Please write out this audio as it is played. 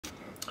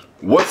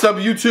What's up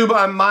YouTube?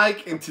 I'm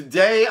Mike, and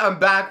today I'm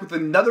back with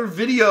another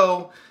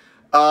video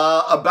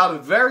about a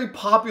very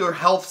popular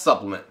health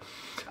supplement.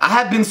 I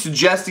have been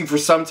suggesting for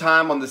some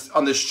time on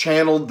this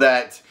channel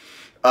that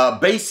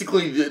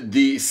basically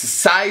the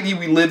society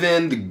we live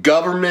in, the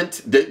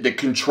government that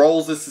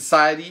controls the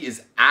society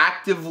is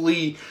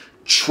actively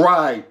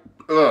trying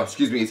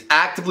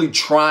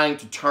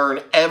to turn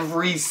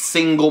every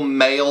single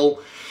male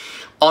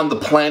on the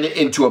planet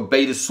into a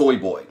beta soy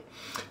boy.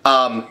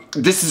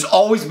 This has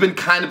always been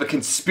kind of a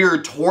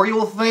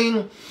conspiratorial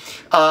thing,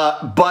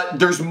 but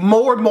there's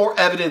more and more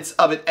evidence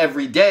of it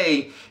every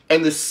day.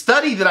 And the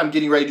study that I'm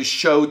getting ready to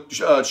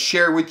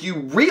share with you,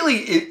 really,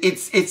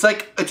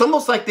 it's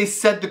almost like they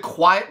said the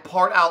quiet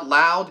part out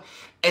loud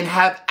and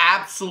have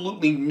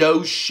absolutely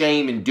no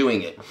shame in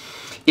doing it.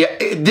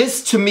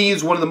 This to me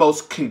is one of the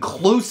most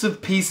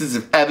conclusive pieces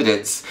of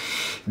evidence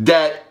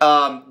that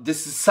the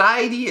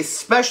society,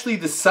 especially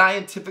the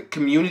scientific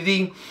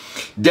community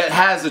that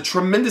has a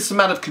tremendous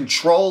amount of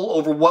control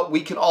over what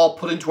we can all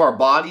put into our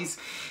bodies,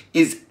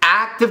 is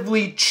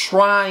actively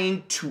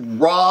trying to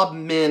rob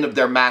men of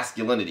their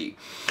masculinity.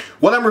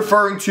 What I'm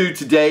referring to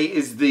today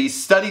is the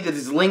study that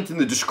is linked in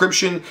the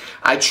description.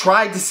 I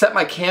tried to set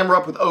my camera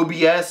up with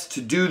OBS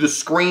to do the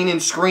screen in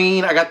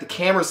screen. I got the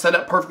camera set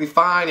up perfectly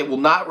fine. It will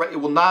not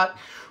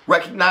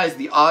recognize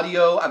the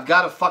audio. I've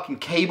got a fucking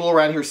cable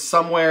around here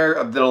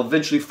somewhere that'll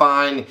eventually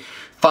find,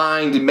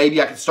 and maybe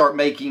I can start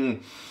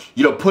making,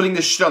 putting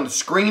this shit on the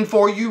screen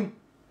for you.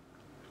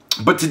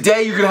 But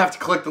today you're gonna have to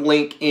click the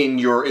link in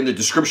the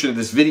description of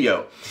this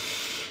video.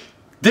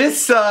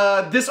 This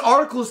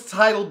article is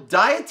titled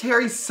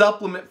 "Dietary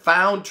Supplement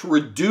Found to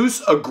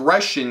Reduce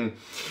Aggression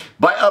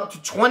by Up to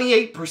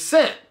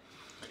 28%.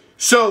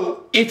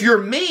 So if you're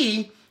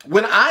me,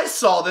 when I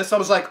saw this, I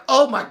was like,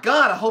 oh my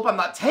God, I hope I'm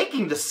not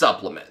taking the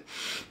supplement.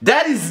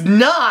 That is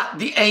not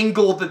the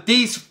angle that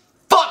these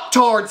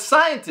fucktard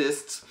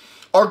scientists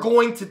are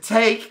going to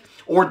take,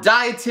 or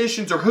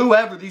dietitians, or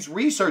whoever, these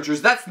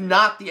researchers. That's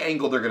not the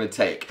angle they're going to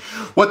take.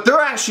 What they're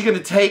actually going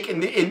to take,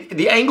 and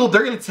the angle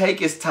they're going to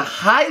take, is to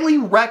highly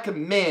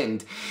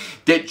recommend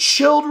that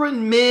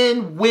children,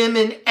 men,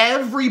 women,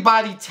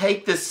 everybody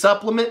take this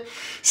supplement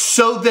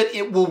so that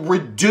it will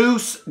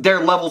reduce their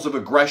levels of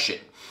aggression.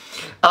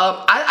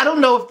 I don't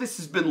know if this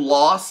has been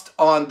lost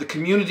on the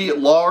community at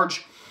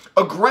large.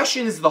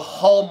 Aggression is the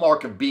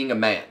hallmark of being a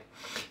man.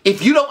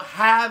 If you don't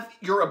have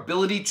your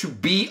ability to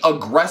be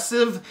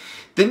aggressive,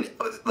 then,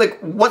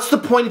 what's the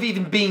point of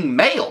even being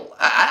male?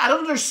 I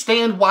don't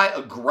understand why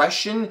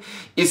aggression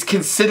is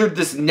considered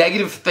this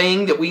negative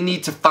thing that we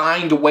need to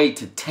find a way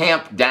to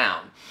tamp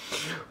down.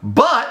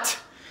 But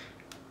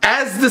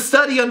as the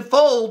study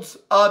unfolds,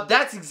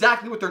 that's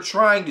exactly what they're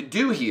trying to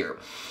do here.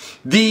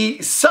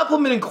 The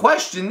supplement in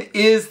question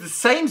is the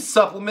same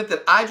supplement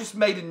that I just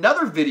made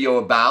another video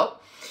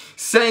about,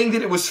 saying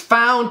that it was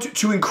found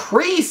to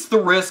increase the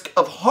risk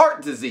of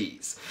heart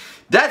disease.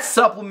 That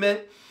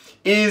supplement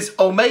is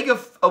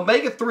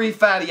omega-3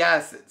 fatty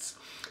acids.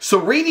 So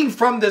reading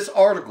from this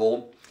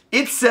article,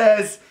 it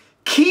says,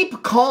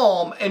 keep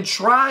calm and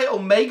try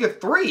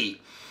omega-3.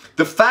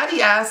 The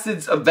fatty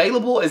acids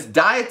available as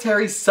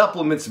dietary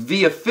supplements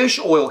via fish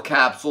oil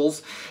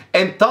capsules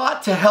and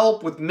thought to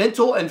help with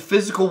mental and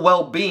physical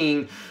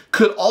well-being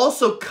could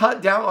also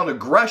cut down on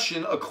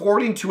aggression,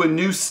 according to a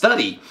new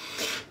study.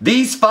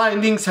 These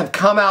findings have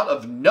come out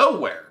of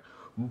nowhere.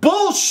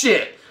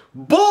 Bullshit!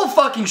 Bull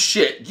fucking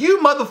shit. You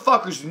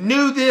motherfuckers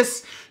knew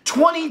this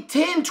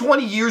 10,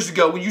 20 years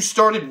ago when you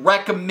started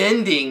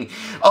recommending,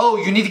 oh,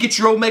 you need to get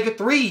your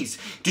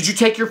omega-3s. Did you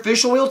take your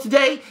fish oil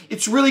today?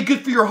 It's really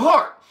good for your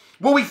heart.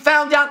 Well, we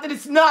found out that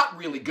it's not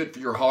really good for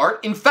your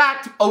heart. In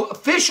fact,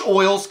 fish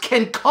oils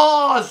can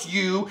cause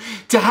you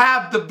to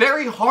have the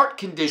very heart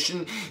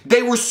condition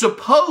they were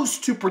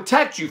supposed to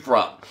protect you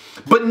from.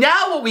 But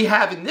now what we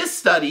have in this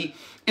study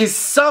is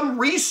some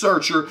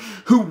researcher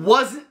who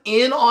wasn't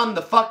in on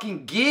the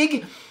fucking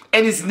gig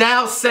and is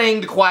now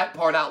saying the quiet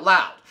part out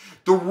loud.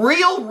 The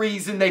real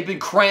reason they've been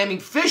cramming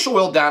fish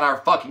oil down our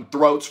fucking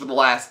throats for the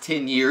last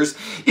 10 years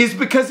is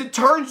because it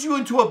turns you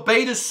into a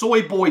beta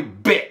soy boy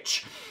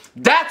bitch.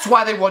 That's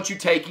why they want you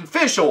taking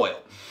fish oil.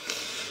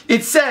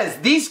 It says,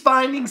 these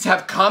findings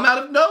have come out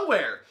of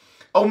nowhere.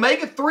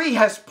 Omega-3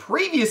 has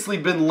previously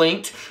been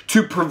linked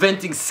to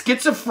preventing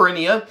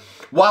schizophrenia,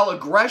 while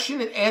aggression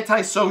and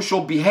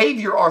antisocial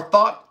behavior are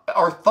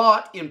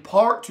thought in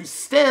part to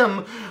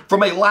stem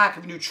from a lack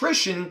of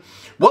nutrition.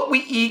 What we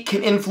eat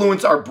can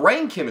influence our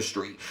brain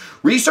chemistry.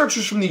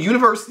 Researchers from the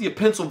University of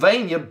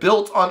Pennsylvania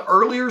built on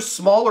earlier,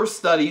 smaller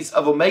studies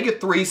of omega-3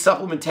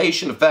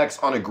 supplementation effects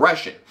on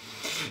aggression.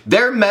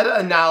 Their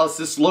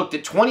meta-analysis looked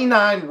at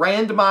 29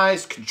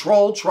 randomized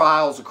controlled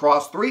trials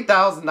across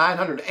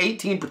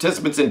 3,918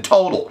 participants in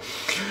total.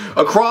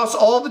 Across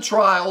all the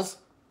trials,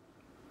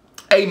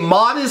 a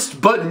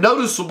modest but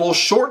noticeable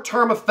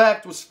short-term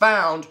effect was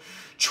found,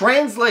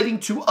 translating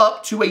to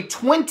up to a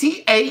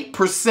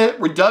 28%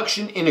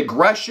 reduction in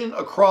aggression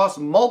across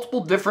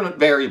multiple different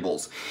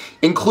variables,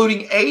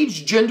 including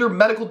age, gender,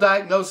 medical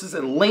diagnosis,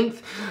 and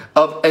length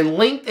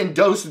and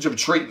dosage of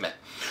treatment.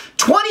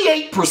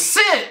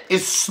 28%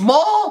 is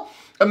small.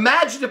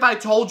 Imagine if I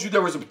told you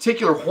there was a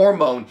particular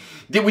hormone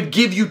that would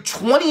give you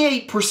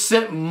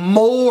 28%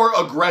 more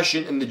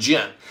aggression in the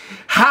gym.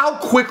 How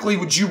quickly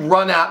would you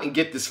run out and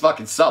get this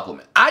fucking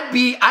supplement?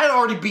 I'd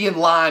already be in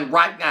line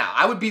right now.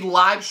 I would be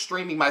live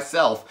streaming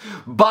myself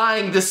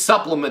buying this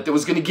supplement that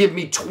was going to give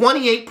me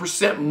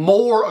 28%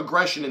 more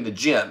aggression in the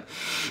gym.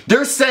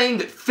 They're saying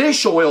that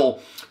fish oil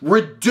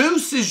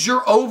reduces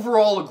your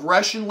overall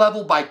aggression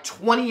level by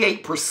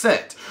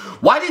 28%.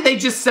 Why did they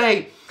just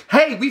say,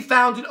 hey, we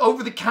found an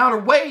over-the-counter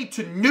way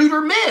to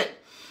neuter men?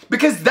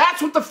 Because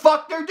that's what the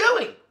fuck they're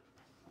doing.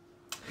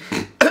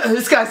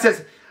 This guy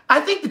says, I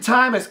think the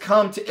time has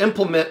come to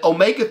implement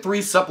omega-3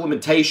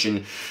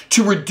 supplementation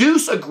to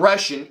reduce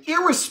aggression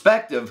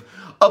irrespective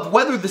of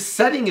whether the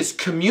setting is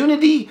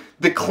community,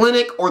 the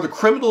clinic, or the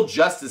criminal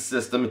justice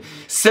system,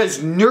 says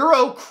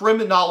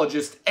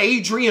neurocriminologist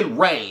Adrian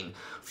Rain.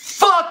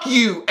 Fuck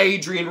you,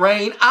 Adrian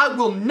Rain. I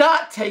will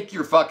not take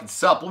your fucking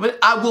supplement.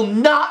 I will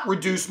not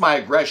reduce my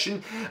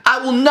aggression. I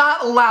will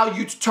not allow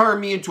you to turn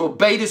me into a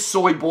beta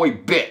soy boy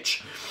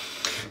bitch.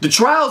 The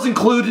trials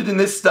included in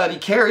this study,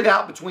 carried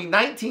out between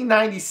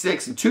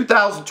 1996 and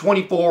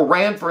 2024,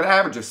 ran for an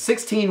average of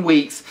 16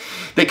 weeks.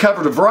 They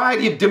covered a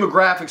variety of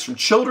demographics from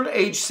children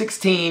aged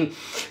 16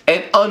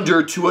 and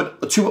under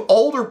to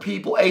older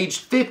people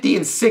aged 50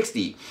 and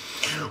 60.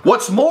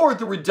 What's more,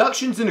 the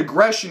reductions in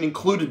aggression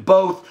included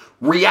both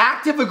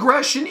reactive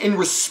aggression in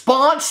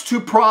response to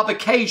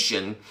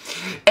provocation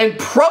and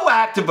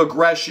proactive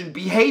aggression,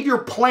 behavior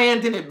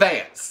planned in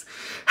advance.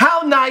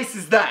 How nice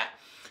is that?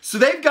 So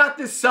they've got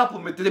this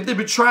supplement that they've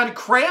been trying to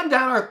cram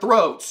down our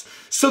throats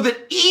so that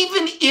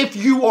even if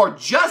you are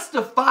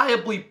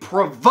justifiably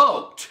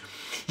provoked,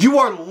 you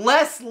are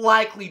less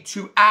likely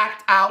to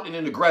act out in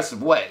an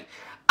aggressive way.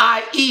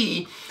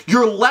 I.e.,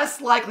 you're less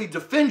likely to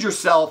defend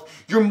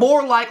yourself, you're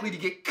more likely to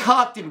get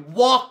cucked and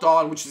walked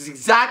on, which is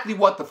exactly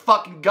what the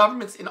fucking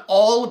governments in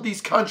all of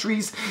these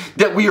countries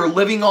that we are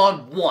living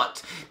on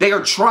want. They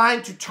are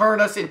trying to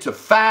turn us into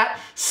fat,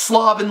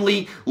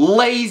 slovenly,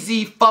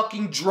 lazy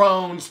fucking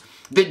drones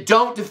that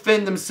don't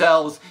defend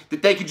themselves,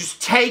 that they can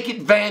just take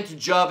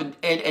advantage of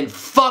and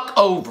fuck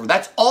over.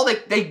 That's all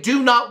they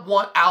do not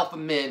want alpha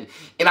men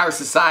in our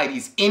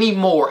societies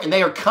anymore, and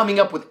they are coming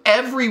up with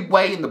every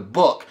way in the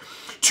book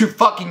to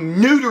fucking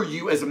neuter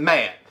you as a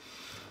man.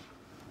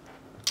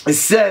 It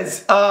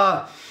says,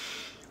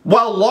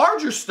 while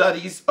larger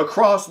studies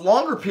across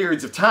longer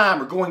periods of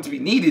time are going to be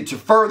needed to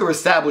further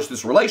establish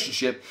this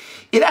relationship,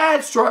 it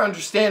adds to our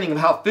understanding of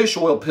how fish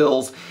oil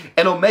pills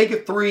and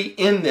omega-3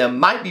 in them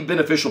might be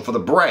beneficial for the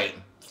brain.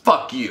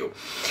 Fuck you.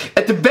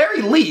 At the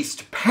very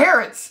least,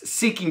 parents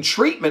seeking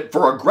treatment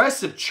for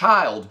aggressive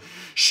child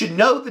should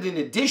know that in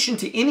addition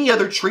to any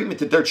other treatment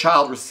that their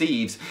child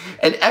receives,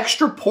 an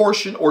extra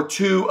portion or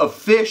two of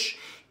fish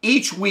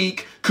each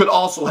week could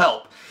also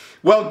help.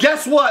 Well,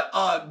 guess what,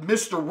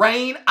 Mr.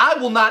 Rain? I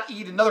will not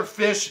eat another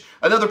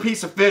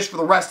piece of fish for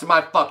the rest of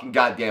my fucking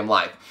goddamn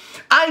life.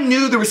 I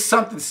knew there was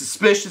something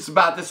suspicious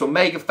about this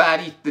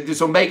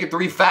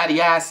omega-3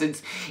 fatty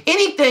acids.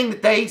 Anything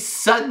that they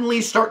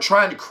suddenly start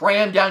trying to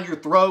cram down your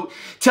throat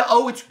to,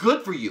 oh, it's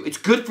good for you. It's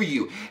good for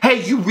you.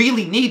 Hey, you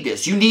really need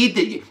this. You need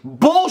the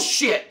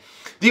bullshit.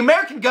 The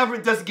American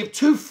government doesn't give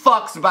two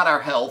fucks about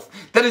our health.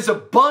 That is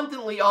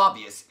abundantly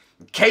obvious.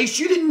 In case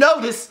you didn't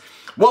notice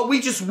what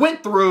we just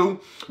went through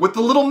with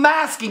the little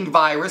masking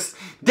virus,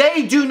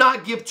 they do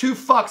not give two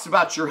fucks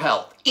about your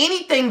health.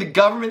 Anything the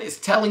government is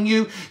telling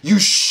you you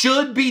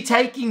should be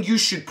taking, you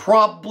should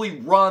probably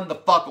run the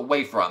fuck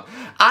away from.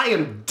 I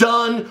am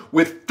done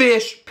with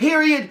fish,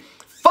 period.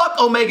 Fuck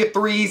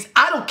omega-3s.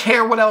 I don't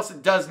care what else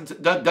it does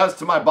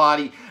to my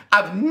body.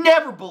 I've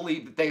never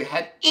believed that they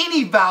had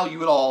any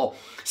value at all.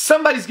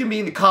 Somebody's going to be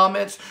in the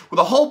comments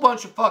with a whole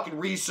bunch of fucking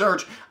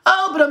research.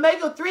 Oh, but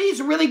omega-3s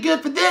are really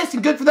good for this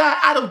and good for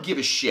that. I don't give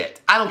a shit.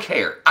 I don't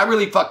care. I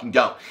really fucking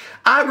don't.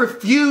 I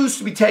refuse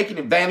to be taken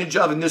advantage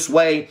of in this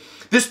way.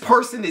 This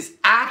person is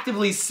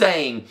actively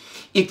saying,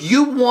 if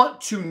you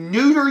want to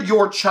neuter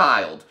your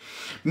child,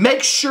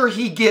 make sure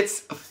he gets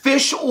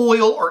fish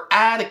oil or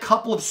add a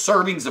couple of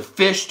servings of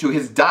fish to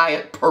his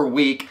diet per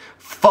week.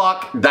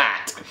 Fuck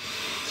that.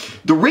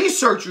 The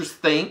researchers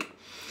think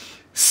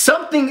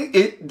something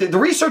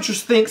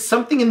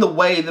in the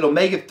way that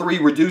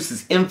omega-3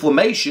 reduces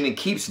inflammation and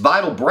keeps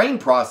vital brain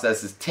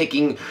processes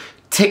ticking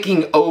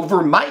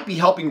over might be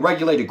helping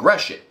regulate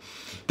aggression.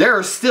 There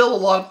are still a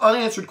lot of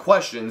unanswered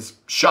questions,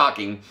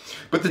 shocking,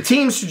 but the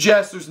team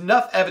suggests there's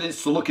enough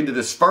evidence to look into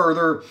this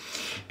further.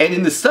 And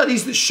in the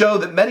studies that show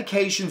that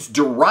medications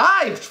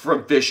derived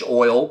from fish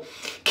oil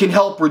can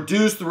help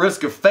reduce the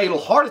risk of fatal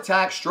heart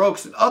attacks,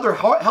 strokes, and other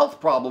health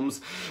problems,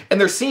 and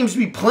there seems to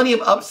be plenty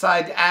of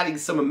upside to adding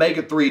some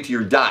omega-3 to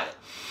your diet.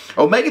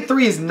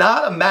 Omega-3 is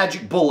not a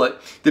magic bullet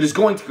that is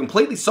going to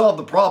completely solve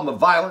the problem of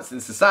violence in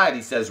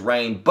society, says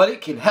Rain, but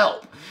it can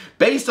help.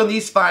 Based on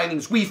these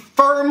findings, we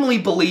firmly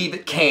believe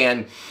it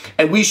can,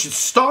 and we should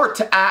start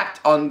to act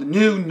on the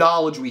new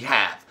knowledge we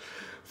have.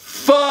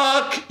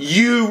 Fuck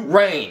you,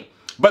 Rain.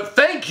 But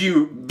thank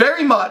you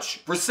very much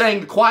for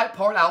saying the quiet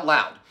part out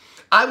loud.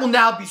 I will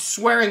now be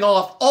swearing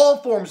off all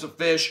forms of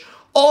fish,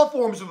 all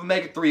forms of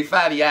omega-3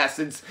 fatty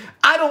acids.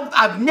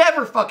 I've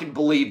never fucking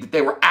believed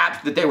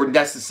that they were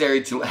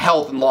necessary to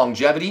health and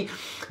longevity.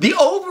 The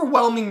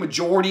overwhelming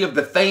majority of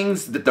the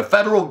things that the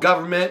federal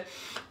government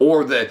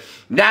or the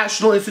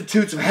National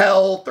Institutes of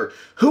Health or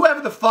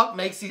whoever the fuck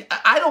makes these,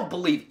 I don't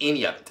believe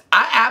any of it.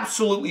 I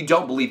absolutely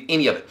don't believe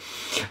any of it.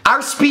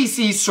 Our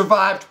species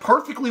survived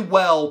perfectly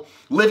well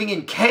living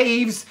in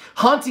caves,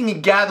 hunting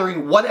and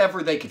gathering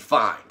whatever they could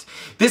find.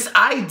 This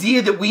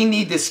idea that we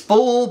need this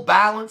full,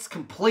 balanced,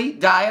 complete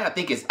diet, I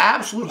think is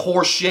absolute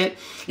horseshit.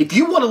 If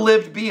you want to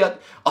live to be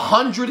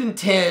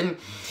 110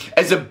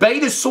 as a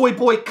beta soy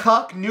boy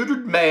cuck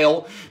neutered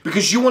male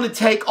because you want to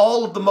take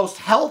all of the most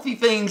healthy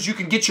things you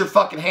can get your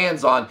fucking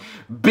hands on,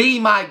 be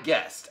my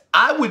guest.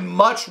 I would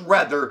much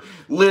rather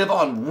live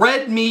on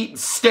red meat and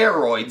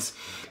steroids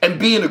and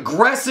be an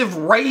aggressive,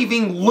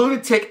 raving,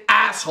 lunatic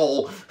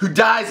asshole who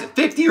dies at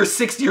 50 or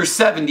 60 or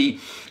 70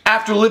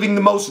 after living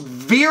the most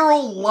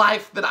virile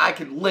life that I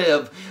could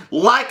live,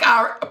 like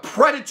our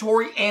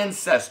predatory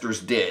ancestors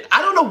did.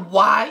 I don't know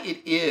why it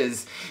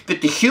is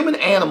that the human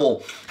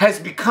animal has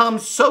become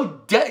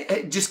so,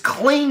 just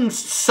clings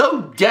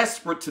so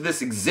desperate to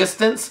this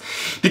existence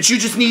that you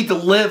just need to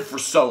live for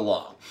so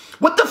long.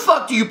 What the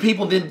fuck do you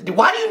people need?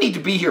 Why do you need to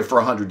be here for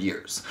 100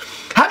 years?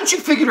 Haven't you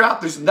figured out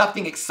there's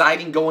nothing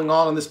exciting going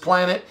on this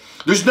planet?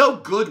 There's no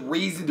good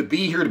reason to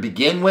be here to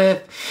begin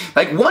with.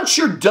 Like, once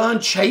you're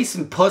done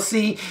chasing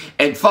pussy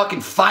and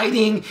fucking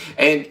fighting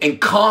and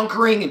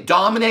conquering and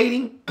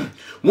dominating,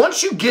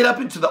 once you get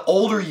up into the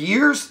older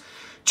years,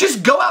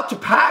 just go out to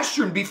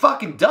pasture and be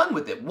fucking done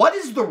with it. What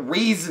is the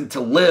reason to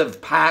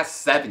live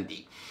past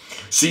 70?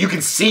 So you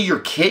can see your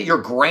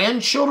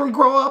grandchildren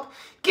grow up?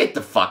 Get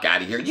the fuck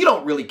out of here. You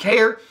don't really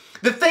care.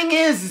 The thing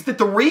is that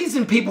the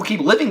reason people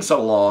keep living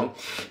so long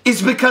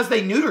is because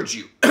they neutered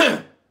you.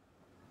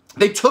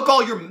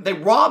 They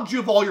robbed you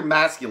of all your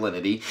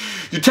masculinity.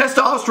 Your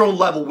testosterone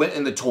level went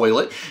in the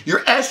toilet.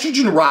 Your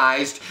estrogen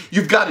rised.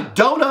 You've got a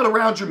donut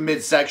around your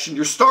midsection.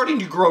 You're starting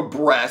to grow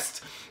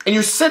breasts. And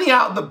you're sitting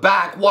out in the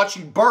back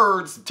watching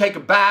birds take a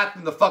bath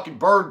in the fucking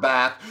bird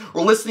bath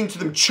or listening to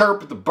them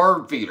chirp at the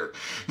bird feeder.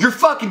 Your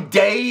fucking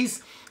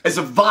days as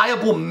a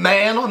viable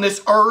man on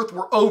this earth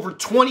were over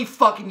 20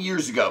 fucking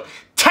years ago.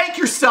 Take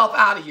yourself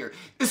out of here.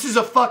 This is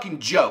a fucking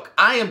joke.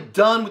 I am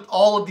done with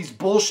all of these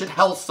bullshit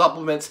health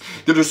supplements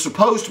that are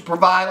supposed to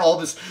provide all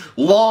this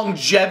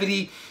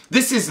longevity.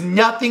 This is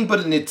nothing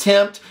but an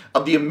attempt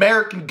of the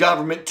American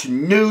government to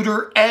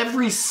neuter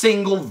every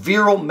single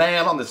virile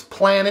man on this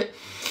planet.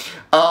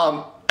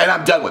 And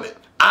I'm done with it.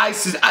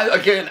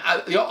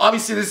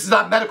 Obviously this is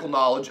not medical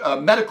knowledge,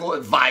 medical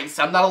advice.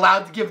 I'm not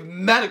allowed to give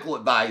medical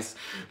advice,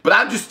 but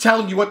I'm just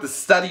telling you what the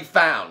study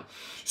found.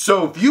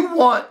 So if you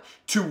want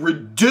to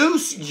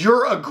reduce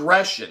your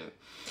aggression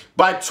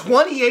by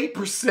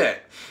 28%,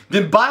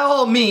 then by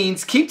all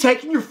means, keep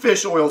taking your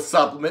fish oil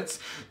supplements.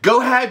 Go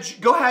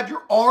have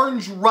your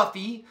orange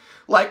roughy,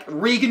 like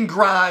Regan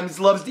Grimes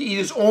loves to eat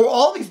his, or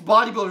all these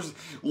bodybuilders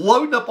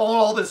loading up on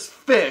all this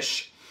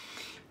fish.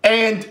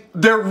 And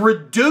they're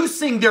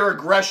reducing their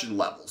aggression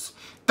levels.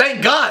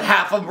 Thank God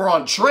half of them are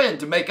on trend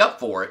to make up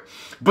for it.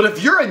 But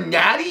if you're a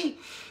natty,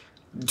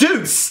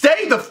 dude,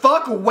 stay the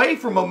fuck away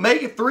from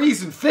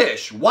omega-3s and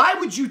fish. Why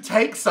would you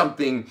take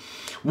something?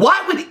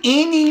 Why would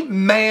any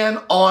man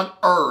on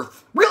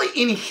earth, really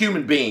any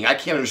human being, I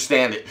can't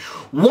understand it,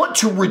 want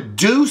to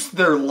reduce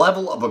their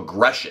level of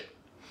aggression?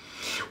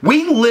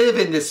 We live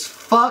in this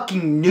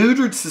fucking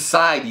neutered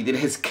society that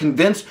has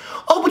convinced,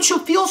 oh, but you'll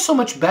feel so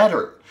much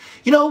better.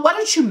 You know, why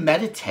don't you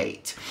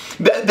meditate?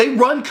 They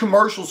run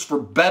commercials for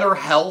better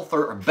health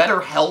or better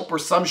help or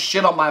some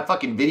shit on my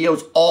fucking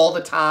videos all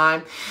the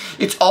time.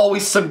 It's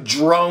always some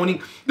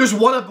droning. There's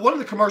one of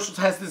the commercials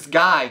has this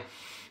guy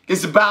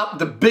is about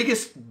the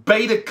biggest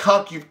beta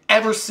cuck you've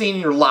ever seen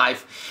in your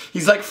life.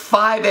 He's like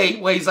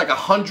 5'8", weighs like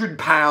 100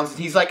 pounds, and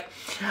he's like,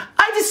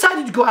 I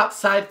decided to go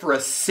outside for a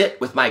sit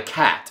with my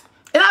cat.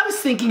 And I was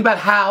thinking about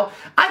how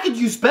I could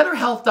use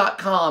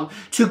BetterHealth.com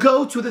to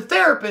go to the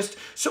therapist.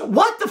 So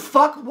what the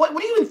fuck? What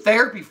are you in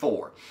therapy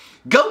for?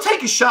 Go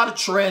take a shot of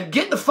Tren,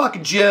 get in the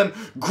fucking gym,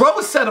 grow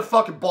a set of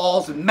fucking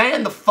balls, and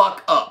man the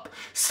fuck up.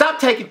 Stop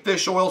taking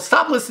fish oil.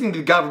 Stop listening to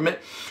the government.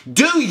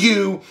 Do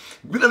you.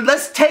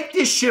 Let's take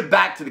this shit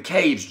back to the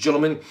caves,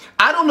 gentlemen.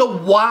 I don't know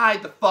why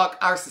the fuck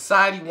our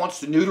society wants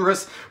to neuter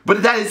us,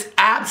 but that is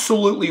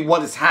absolutely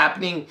what is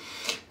happening,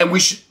 and we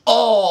should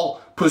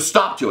all put a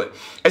stop to it.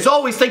 As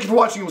always, thank you for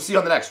watching. We'll see you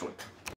on the next one.